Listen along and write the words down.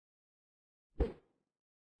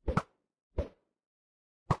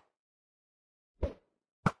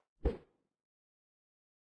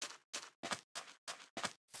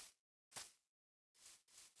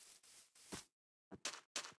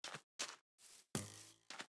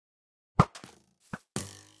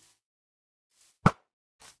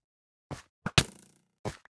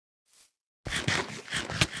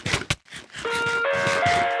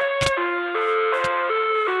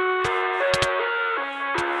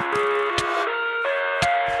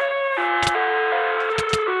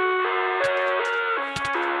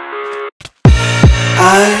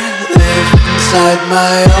inside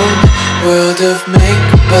my own world of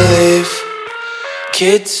make-believe.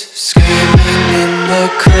 Kids screaming in their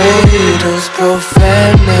cradles,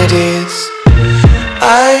 profanities.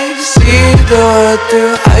 I see the world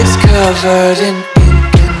through eyes covered in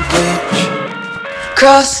ink and bleach.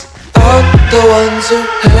 Cross out the ones who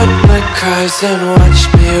heard my cries and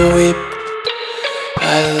watched me weep.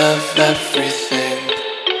 I love everything.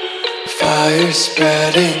 Fire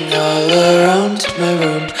spreading all around my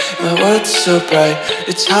room. My world's so bright,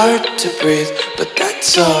 it's hard to breathe, but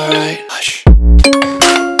that's alright. Hush.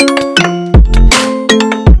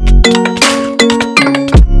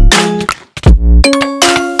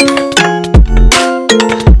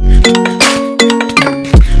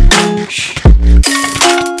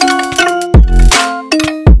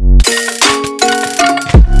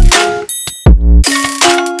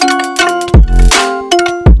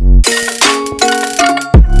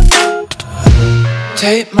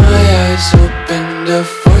 Tape my eyes open to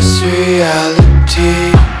force reality.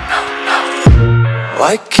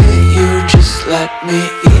 Why can't you just let me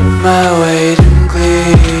eat my weight in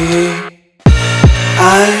glee?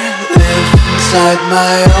 I live inside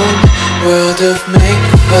my own world of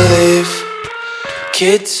make-believe.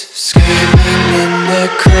 Kids screaming in their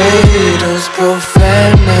cradles,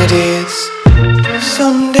 profanities.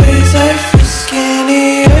 Some days I feel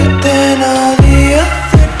skinnier than all the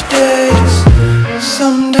other days.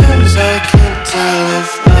 Sometimes I can't tell if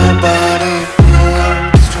my body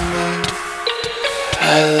belongs to me.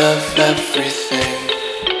 I love everything.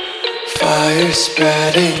 Fire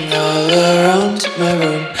spreading all around my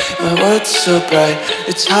room. My world's so bright,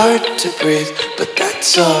 it's hard to breathe, but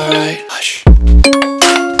that's alright. Hush.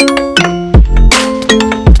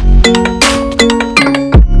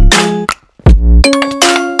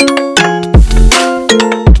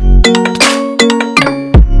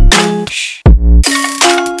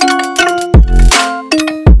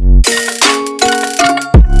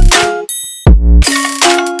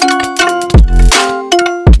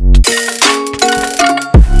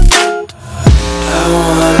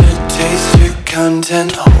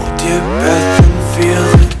 Content, hold your breath and feel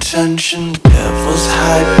the tension. Devils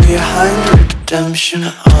hide behind redemption.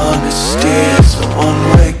 Honesty is a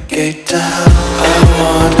one-way gate to hell. I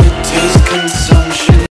wanna